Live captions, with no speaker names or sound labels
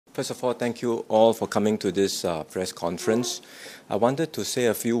First of all, thank you all for coming to this press conference. I wanted to say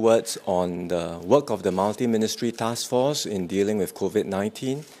a few words on the work of the Multi-Ministry Task Force in dealing with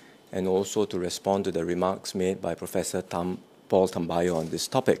COVID-19 and also to respond to the remarks made by Professor Paul Tambyah on this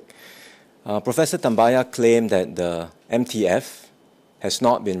topic. Professor Tambyah claimed that the MTF has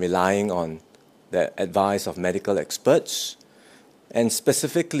not been relying on the advice of medical experts, and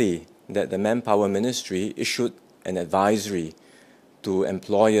specifically that the Manpower Ministry issued an advisory to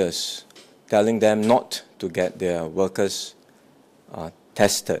employers telling them not to get their workers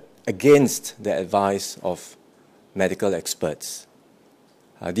tested against the advice of medical experts.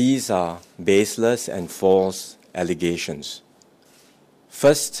 These are baseless and false allegations.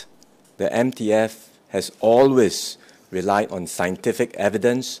 First, the MTF has always relied on scientific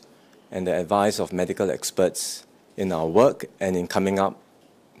evidence and the advice of medical experts in our work and in coming up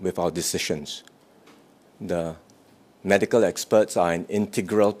with our decisions. The medical experts are an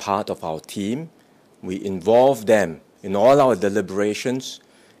integral part of our team. We involve them in all our deliberations,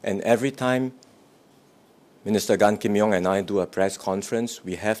 and every time Minister Gan Kim Yong and I do a press conference,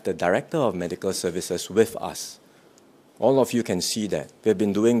 we have the Director of Medical Services with us. All of you can see that. We've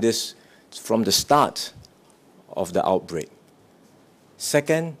been doing this from the start of the outbreak.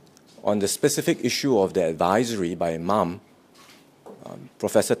 Second, on the specific issue of the advisory by MUM,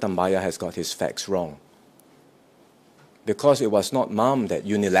 Professor Tambyah has got his facts wrong. Because it was not MUM that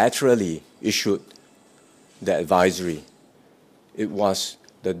unilaterally issued the advisory. It was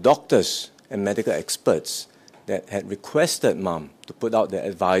the doctors and medical experts that had requested MUM to put out the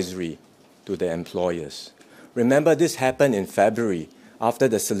advisory to the employers. Remember, this happened in February after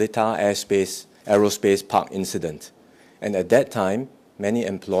the Seletar Aerospace Park incident. And at that time, many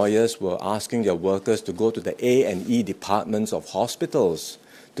employers were asking their workers to go to the A&E departments of hospitals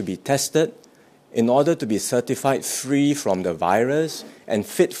to be tested in order to be certified free from the virus and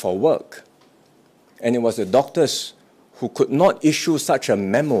fit for work. And it was the doctors who could not issue such a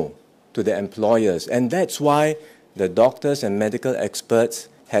memo to the employers. And that's why the doctors and medical experts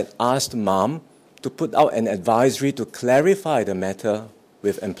had asked MUM to put out an advisory to clarify the matter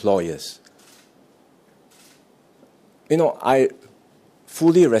with employers. You know, I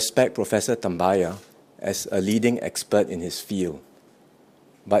fully respect Professor Tambyah as a leading expert in his field,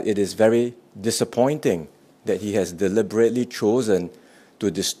 but it is very disappointing that he has deliberately chosen to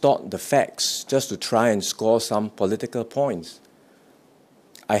distort the facts just to try and score some political points.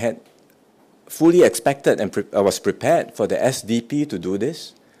 I had fully expected and I was prepared for the SDP to do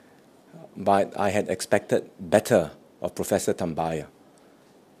this, but I had expected better of Professor Tambyah.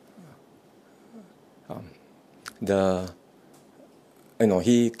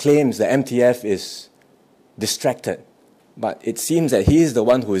 He claims the MTF is distracted, but it seems that he is the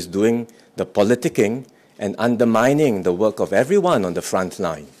one who is doing the politicking and undermining the work of everyone on the front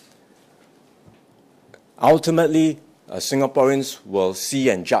line. Ultimately, Singaporeans will see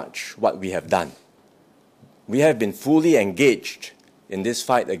and judge what we have done. We have been fully engaged in this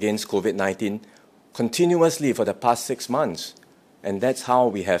fight against COVID-19 continuously for the past 6 months, and that's how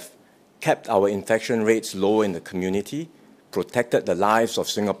we have kept our infection rates low in the community, protected the lives of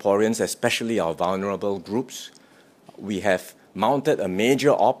Singaporeans, especially our vulnerable groups. We have mounted a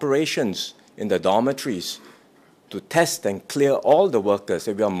major operations in the dormitories to test and clear all the workers.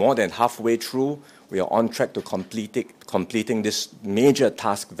 We are more than halfway through. We are on track to completing this major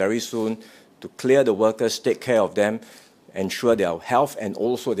task very soon to clear the workers, take care of them, ensure their health and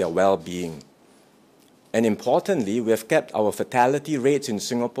also their well-being. And importantly, we have kept our fatality rates in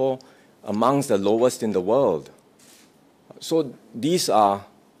Singapore amongst the lowest in the world. So these are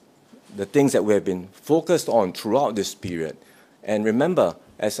the things that we have been focused on throughout this period. And remember,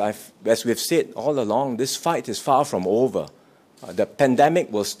 as we've said all along, this fight is far from over. The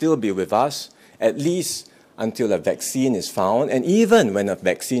pandemic will still be with us, at least until a vaccine is found. And even when a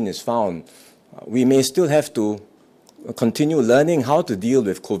vaccine is found, we may still have to continue learning how to deal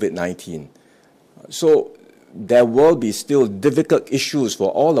with COVID-19. So there will be still difficult issues for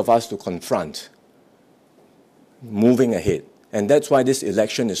all of us to confront moving ahead. And that's why this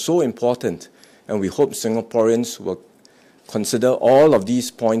election is so important. And we hope Singaporeans will consider all of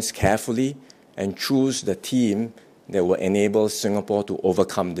these points carefully and choose the team that will enable Singapore to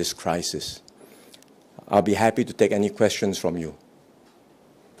overcome this crisis. I'll be happy to take any questions from you.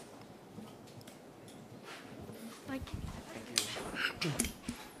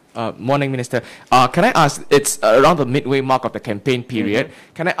 Morning, Minister. Can I ask, it's around the midway mark of the campaign period.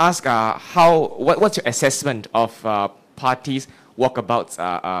 Mm-hmm. Can I ask what's your assessment of parties' walkabouts,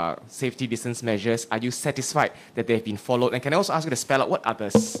 safety distance measures? Are you satisfied that they've been followed? And can I also ask you to spell out what are the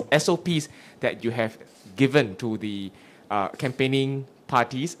SOPs that you have given to the campaigning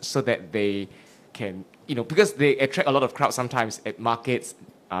parties so that they can, because they attract a lot of crowds sometimes at markets,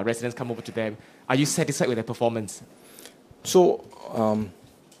 residents come over to them. Are you satisfied with their performance? So,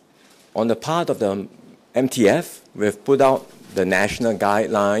 on the part of the MTF, we've put out the national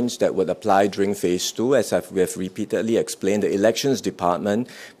guidelines that would apply during phase 2. As we have repeatedly explained, the elections department,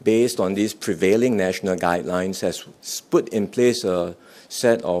 based on these prevailing national guidelines, has put in place a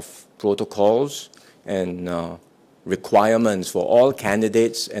set of protocols and requirements for all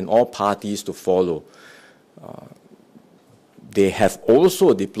candidates and all parties to follow. They have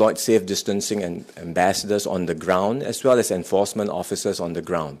also deployed safe distancing and ambassadors on the ground, as well as enforcement officers on the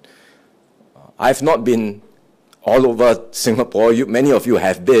ground. I've not been all over Singapore. Many of you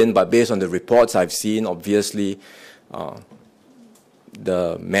have been, but based on the reports I've seen, obviously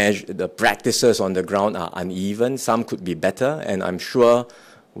the practices on the ground are uneven. Some could be better, and I'm sure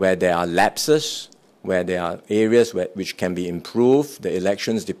where there are lapses, where there are areas which can be improved, the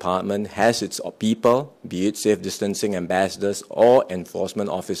elections department has its people, be it safe distancing ambassadors or enforcement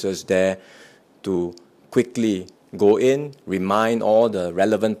officers there to quickly go in, remind all the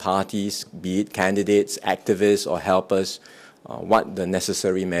relevant parties, be it candidates, activists or helpers, what the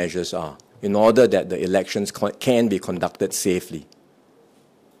necessary measures are in order that the elections can be conducted safely.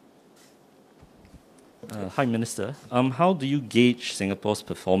 Hi, Minister. How do you gauge Singapore's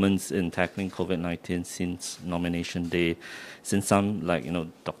performance in tackling COVID-19 since nomination day? Since some, like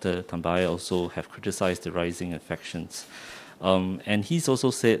Dr. Tambyah, also have criticized the rising infections, and he's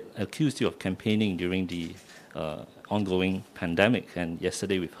also accused you of campaigning during the ongoing pandemic. And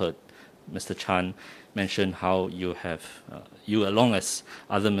yesterday we've heard Mr. Chan mention how you have, you along as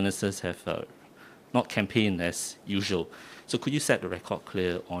other ministers have not campaigned as usual. So could you set the record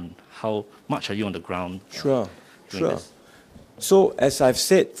clear on how much are you on the ground? Sure. This? So as I've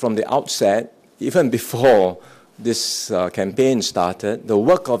said from the outset, even before this campaign started, the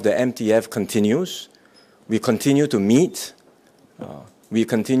work of the MTF continues. We continue to meet. We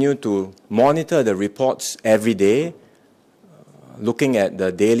continue to monitor the reports every day, looking at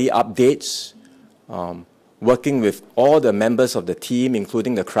the daily updates, working with all the members of the team,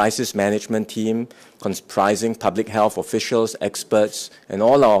 including the crisis management team, comprising public health officials, experts, and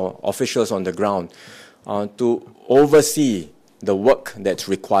all our officials on the ground, to oversee the work that's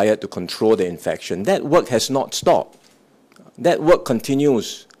required to control the infection. That work has not stopped. That work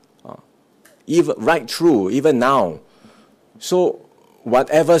continues even right through, even now. So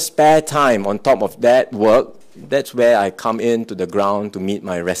whatever spare time on top of that work, that's where I come into the ground to meet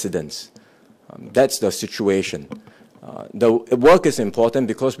my residents. That's the situation. The work is important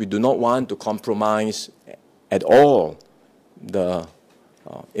because we do not want to compromise at all the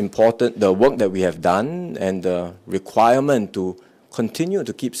work that we have done and the requirement to continue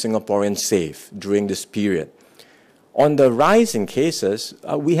to keep Singaporeans safe during this period. On the rise in cases,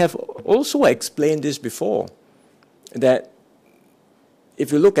 we have also explained this before, that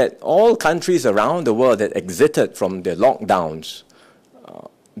if you look at all countries around the world that exited from the lockdowns,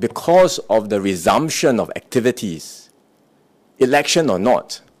 because of the resumption of activities, election or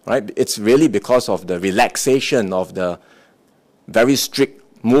not, right? It's really because of the relaxation of the very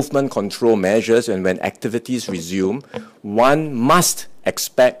strict movement control measures, and when activities resume, one must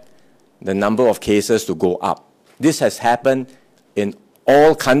expect the number of cases to go up. This has happened in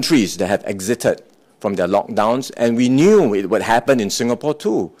all countries that have exited from their lockdowns, and we knew it would happen in Singapore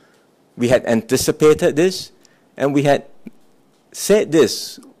too. We had anticipated this, and we had said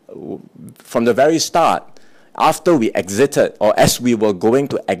this from the very start, after we exited, or as we were going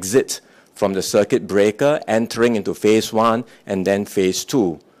to exit from the circuit breaker, entering into phase 1 and then phase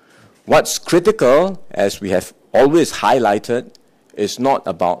 2. What's critical, as we have always highlighted, is not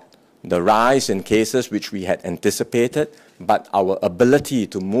about the rise in cases which we had anticipated, but our ability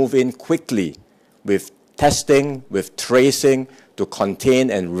to move in quickly with testing, with tracing, to contain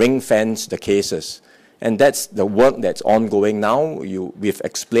and ring-fence the cases. And that's the work that's ongoing now. We've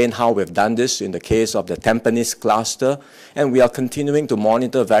explained how we've done this in the case of the Tampines cluster, and we are continuing to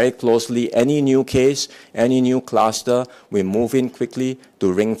monitor very closely any new case, any new cluster. We move in quickly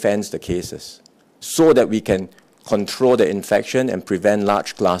to ring-fence the cases so that we can control the infection and prevent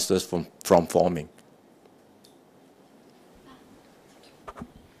large clusters from forming.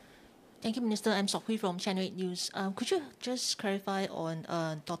 Thank you, Minister. I'm Sok Hui from Channel 8 News. Could you just clarify on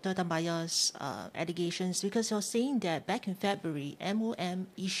Dr. Tambyah's allegations? Because you're saying that back in February, MOM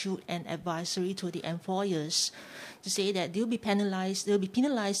issued an advisory to the employers to say that they'll be penalized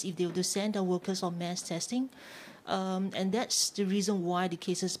if they were to send their workers on mass testing. And that's the reason why the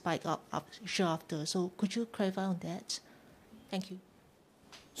cases spike up after. So could you clarify on that? Thank you.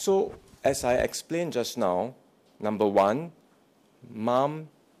 So, as I explained just now, number one, MAM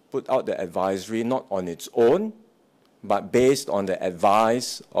put out the advisory not on its own, but based on the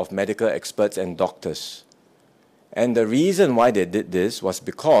advice of medical experts and doctors. And the reason why they did this was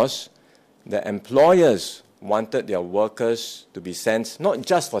because the employers wanted their workers to be sent not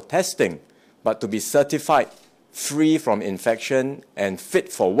just for testing, but to be certified free from infection and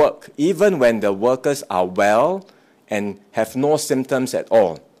fit for work, even when the workers are well and have no symptoms at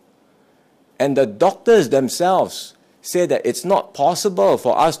all. And the doctors themselves say that it's not possible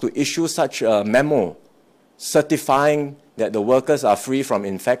for us to issue such a memo certifying that the workers are free from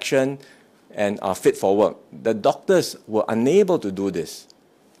infection and are fit for work. The doctors were unable to do this.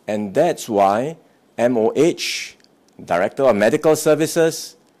 And that's why MOH, Director of Medical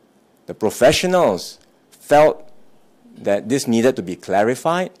Services, the professionals felt that this needed to be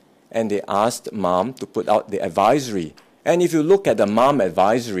clarified, and they asked MAM to put out the advisory. And if you look at the MAM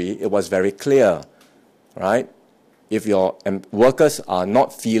advisory, it was very clear, right? If your workers are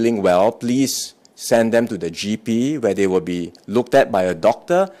not feeling well, please send them to the GP where they will be looked at by a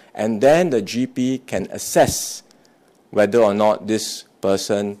doctor, and then the GP can assess whether or not this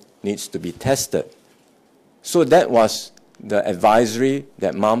person needs to be tested. So that was the advisory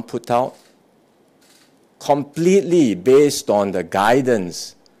that MAM put out, completely based on the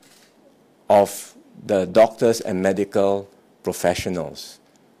guidance of the doctors and medical professionals.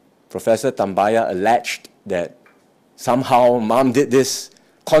 Professor Tambyah alleged that somehow MAM did this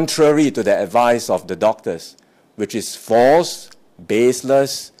contrary to the advice of the doctors, which is false,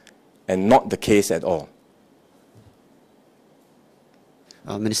 baseless, and not the case at all.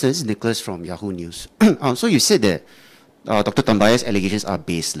 Minister, this is Nicholas from Yahoo News. So you said that Dr. Tambyah's allegations are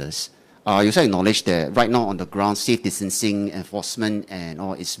baseless. You also acknowledged that right now on the ground, safe distancing, enforcement, and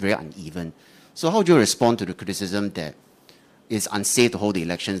all is very uneven. So how do you respond to the criticism that it's unsafe to hold the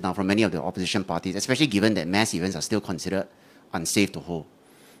elections now from many of the opposition parties, especially given that mass events are still considered unsafe to hold?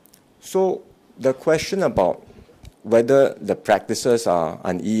 So the question about whether the practices are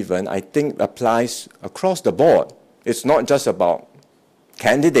uneven, I think applies across the board. It's not just about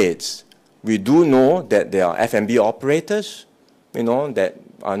candidates. We do know that there are F&B operators, that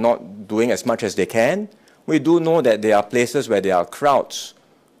are not doing as much as they can. We do know that there are places where there are crowds,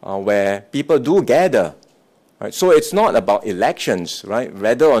 where people do gather. Right? So it's not about elections, right?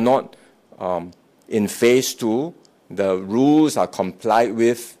 Whether or not in phase 2, the rules are complied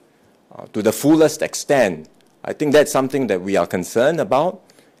with to the fullest extent. I think that's something that we are concerned about,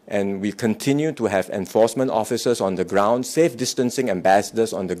 and we continue to have enforcement officers on the ground, safe distancing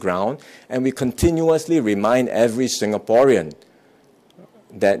ambassadors on the ground, and we continuously remind every Singaporean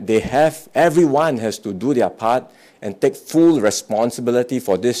that everyone has to do their part and take full responsibility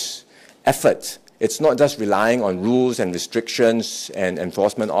for this effort. It's not just relying on rules and restrictions and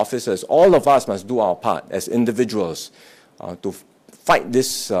enforcement officers. All of us must do our part as individuals to fight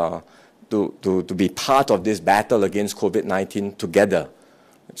this, to be part of this battle against COVID-19 together.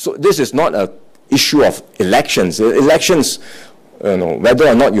 So this is not an issue of elections. Elections, whether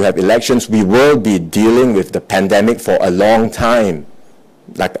or not you have elections, we will be dealing with the pandemic for a long time.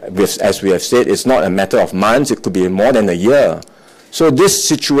 As we have said, it's not a matter of months, it could be more than a year. So this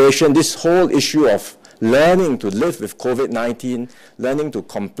situation, this whole issue of learning to live with COVID-19, learning to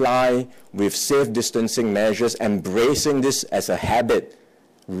comply with safe distancing measures, embracing this as a habit,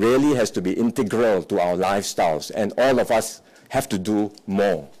 really has to be integral to our lifestyles, and all of us have to do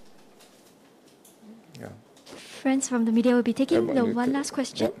more. Yeah. Friends from the media will be taking the one last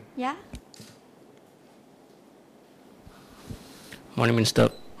question. Yeah. Morning, Minister.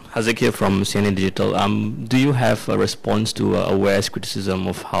 Haziq here from CNN Digital. Do you have a response to Aware's criticism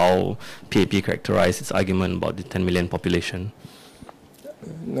of how PAP characterized its argument about the 10 million population?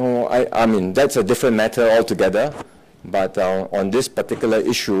 No, I mean, that's a different matter altogether. But on this particular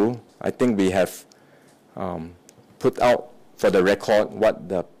issue, I think we have put out for the record what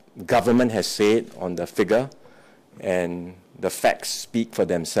the government has said on the figure, and the facts speak for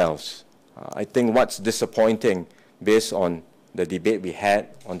themselves. I think what's disappointing, based on the debate we had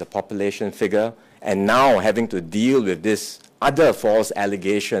on the population figure, and now having to deal with this other false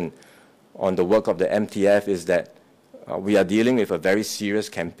allegation on the work of the MTF, is that we are dealing with a very serious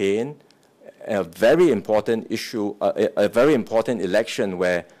campaign, a very important issue, a very important election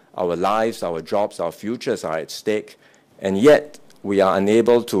where our lives, our jobs, our futures are at stake, and yet we are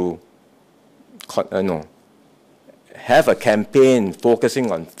unable to have a campaign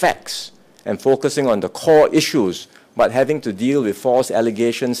focusing on facts and focusing on the core issues, but having to deal with false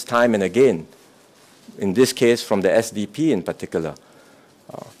allegations time and again, in this case from the SDP in particular.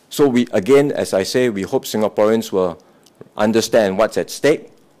 So we, again, as I say, we hope Singaporeans will understand what's at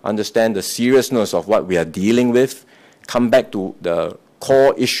stake, understand the seriousness of what we are dealing with, come back to the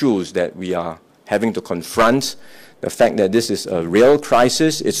core issues that we are having to confront, the fact that this is a real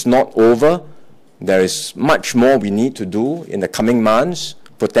crisis, it's not over. There is much more we need to do in the coming months,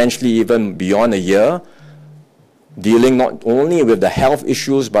 potentially even beyond a year, dealing not only with the health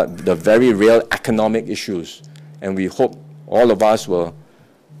issues, but the very real economic issues. And we hope all of us will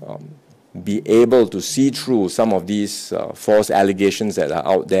be able to see through some of these false allegations that are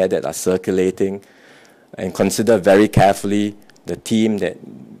out there, that are circulating, and consider very carefully the team that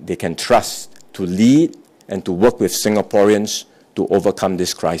they can trust to lead and to work with Singaporeans to overcome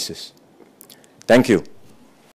this crisis. Thank you.